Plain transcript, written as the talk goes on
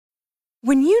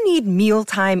When you need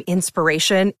mealtime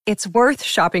inspiration, it's worth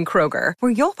shopping Kroger,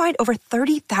 where you'll find over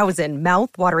 30,000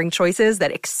 mouth-watering choices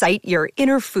that excite your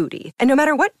inner foodie. And no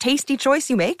matter what tasty choice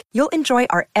you make, you'll enjoy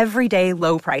our everyday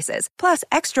low prices, plus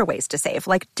extra ways to save,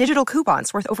 like digital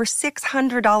coupons worth over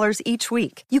 $600 each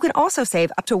week. You can also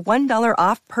save up to $1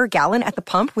 off per gallon at the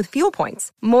pump with fuel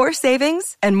points. More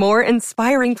savings and more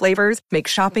inspiring flavors make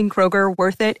shopping Kroger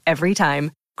worth it every time.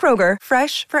 Kroger,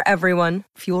 fresh for everyone.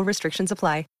 Fuel restrictions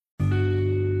apply.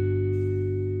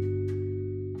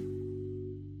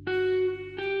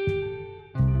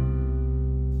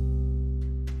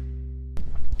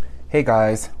 Hey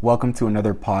guys, welcome to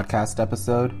another podcast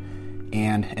episode.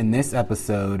 And in this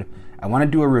episode, I want to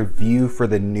do a review for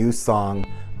the new song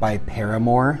by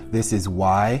Paramore, This Is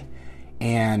Why.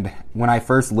 And when I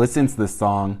first listened to the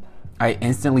song, I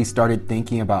instantly started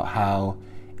thinking about how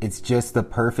it's just the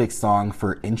perfect song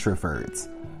for introverts.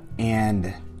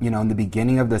 And, in the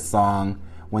beginning of the song,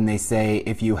 when they say,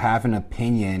 if you have an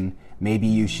opinion, maybe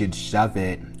you should shove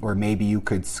it, or maybe you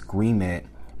could scream it,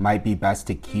 might be best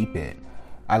to keep it.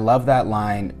 I love that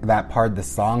line, that part of the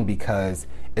song, because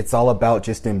it's all about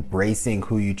just embracing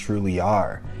who you truly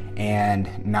are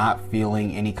and not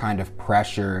feeling any kind of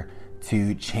pressure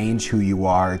to change who you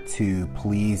are to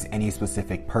please any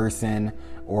specific person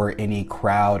or any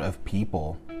crowd of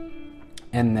people.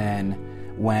 And then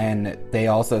when they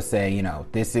also say,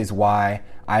 this is why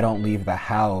I don't leave the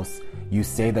house, you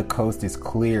say the coast is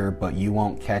clear, but you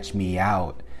won't catch me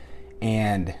out.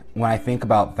 And when I think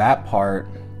about that part,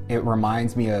 it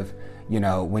reminds me of,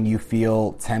 when you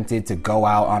feel tempted to go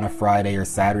out on a Friday or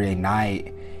Saturday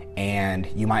night and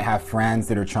you might have friends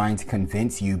that are trying to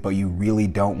convince you, but you really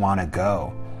don't want to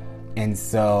go. And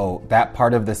so that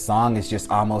part of the song is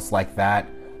just almost like that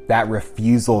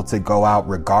refusal to go out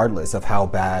regardless of how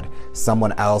bad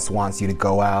someone else wants you to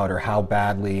go out or how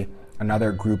badly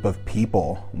another group of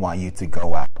people want you to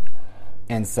go out.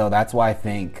 And so that's why I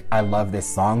think I love this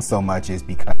song so much, is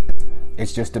because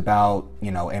it's just about,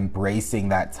 embracing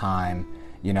that time,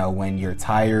 when you're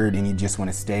tired and you just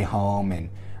want to stay home and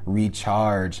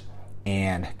recharge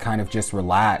and kind of just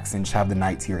relax and have the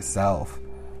night to yourself.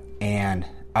 And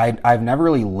I've never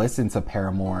really listened to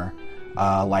Paramore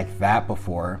like that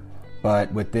before,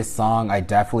 but with this song, I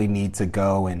definitely need to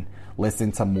go and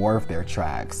listen to more of their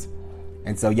tracks.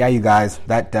 And so, yeah, you guys,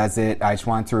 that does it. I just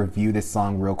wanted to review this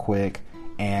song real quick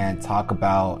and talk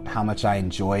about how much I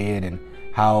enjoy it and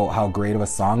how great of a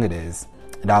song it is.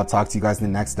 And I'll talk to you guys in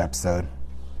the next episode.